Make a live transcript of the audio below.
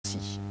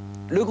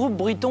Le groupe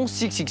briton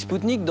Sigue,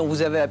 Sputnik, dont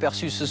vous avez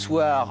aperçu ce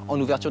soir en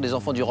ouverture des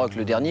Enfants du Rock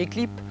le dernier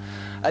clip,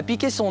 a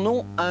piqué son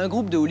nom à un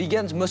groupe de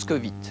hooligans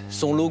moscovites.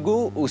 Son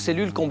logo aux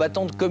cellules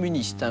combattantes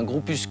communistes, un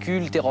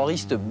groupuscule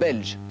terroriste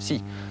belge.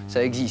 Si,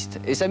 ça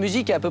existe. Et sa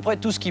musique est à peu près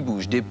tout ce qui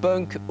bouge, des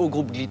punks au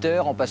groupe glitter,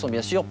 en passant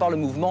bien sûr par le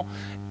mouvement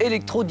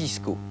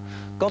électro-disco.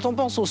 Quand on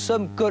pense aux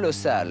sommes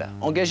colossales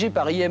engagées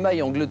par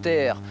IMI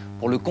Angleterre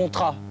pour le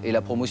contrat et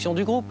la promotion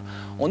du groupe,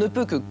 on ne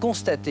peut que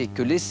constater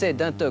que l'essai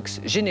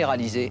d'intox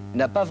généralisé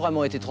n'a pas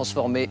vraiment été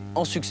transformé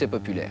en succès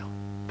populaire.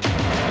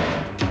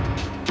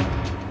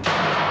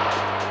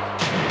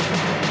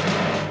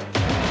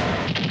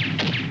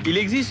 Il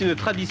existe une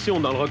tradition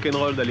dans le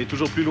rock'n'roll d'aller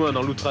toujours plus loin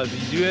dans l'outrage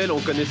visuel. On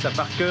connaît ça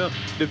par cœur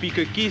depuis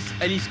que Kiss,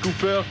 Alice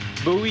Cooper,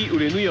 Bowie ou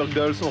les New York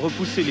Dolls ont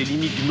repoussé les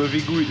limites du mauvais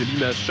goût et de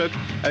l'image choc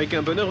avec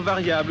un bonheur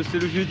variable. C'est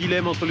le vieux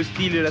dilemme entre le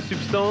style et la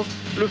substance,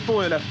 le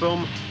fond et la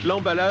forme,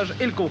 l'emballage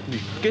et le contenu.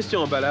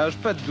 Question emballage,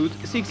 pas de doute,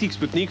 Sigue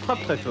Sputnik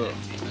frappe très fort.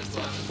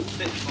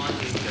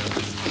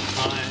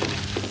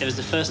 It was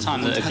the first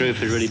time that a group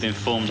had really been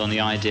formed on the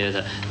idea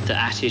that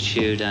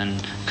attitude and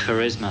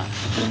charisma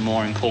was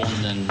more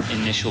important than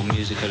initial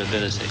musical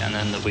ability, and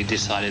then that we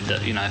decided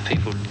that, you know, if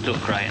people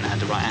looked great and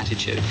had the right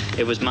attitude,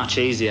 it was much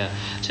easier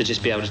to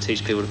just be able to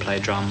teach people to play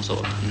drums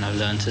or, you know,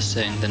 learn to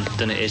sing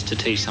than it is to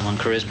teach someone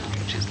charisma,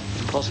 which is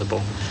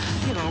impossible.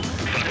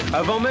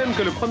 Avant même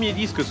que le premier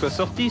disque soit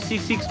sorti,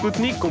 Sigue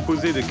Sputnik,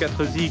 composé de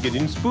 4 zig et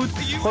d'une spout,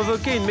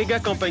 provoquait une méga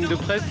campagne de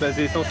presse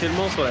basée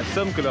essentiellement sur la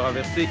somme que leur a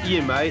versée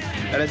IMI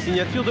à la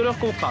signature de leur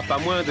contrat, pas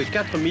moins de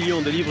 4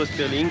 millions de livres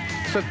sterling,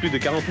 soit plus de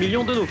 40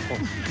 millions de nos francs.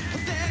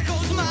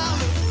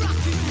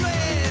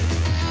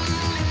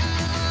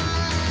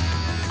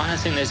 I don't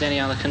think there's any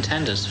other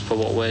contenders for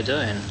what we're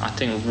doing. I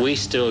think we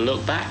still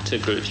look back to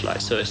groups like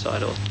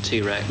Suicide or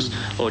T-Rex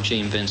or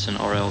Gene Vincent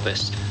or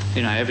Elvis.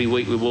 You know, every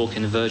week we walk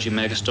in the Virgin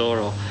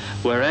Megastore or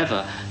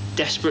wherever,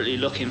 desperately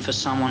looking for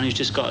someone who's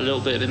just got a little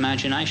bit of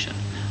imagination.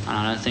 And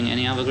I don't think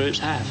any other groups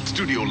have.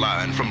 Studio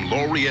line from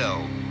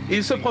L'Oréal.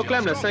 Ils se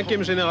proclament la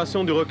 5e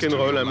génération du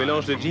rock'n'roll, un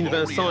mélange de Gene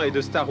Vincent et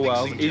de Star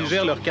Wars, et ils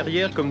gèrent leur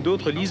carrière comme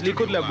d'autres lisent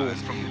l'écho de la bourse.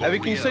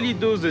 Avec une solide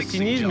dose de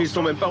cynisme, ils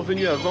sont même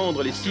parvenus à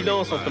vendre les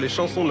silences entre les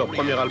chansons de leur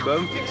premier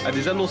album à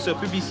des annonceurs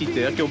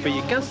publicitaires qui ont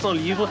payé 1500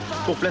 livres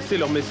pour placer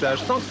leur message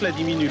sans que cela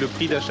diminue le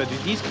prix d'achat du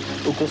disque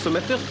aux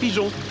consommateurs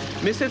pigeons.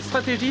 Mais cette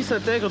stratégie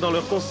s'intègre dans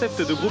leur concept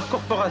de groupe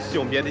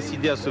corporation, bien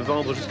décidé à se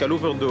vendre jusqu'à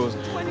l'overdose.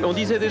 On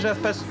disait déjà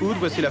fast food,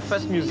 voici la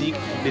fast music,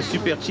 les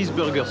super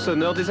cheeseburgers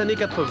sonores des années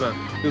 80.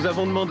 Nous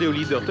avons demandé au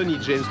leader Tony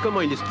James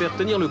comment il espère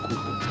tenir le coup.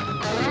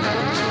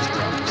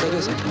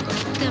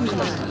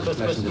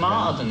 We're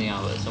smarter than the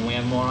others and we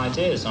have more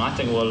ideas, and I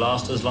think we'll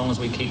last as long as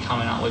we keep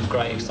coming up with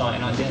great,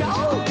 exciting ideas.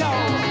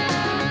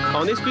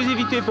 En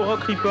exclusivité pour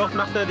Rock Report,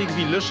 Martin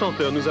Degville, le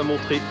chanteur, nous a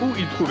montré où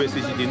il trouvait ses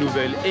idées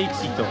nouvelles et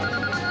excitantes.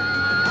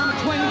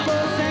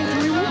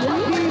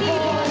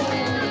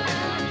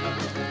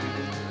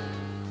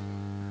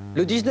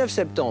 Le 19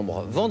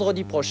 septembre,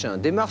 vendredi prochain,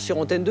 démarre sur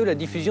Antenne 2 la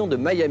diffusion de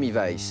Miami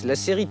Vice, la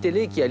série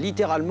télé qui a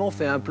littéralement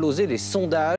fait imploser les sondages.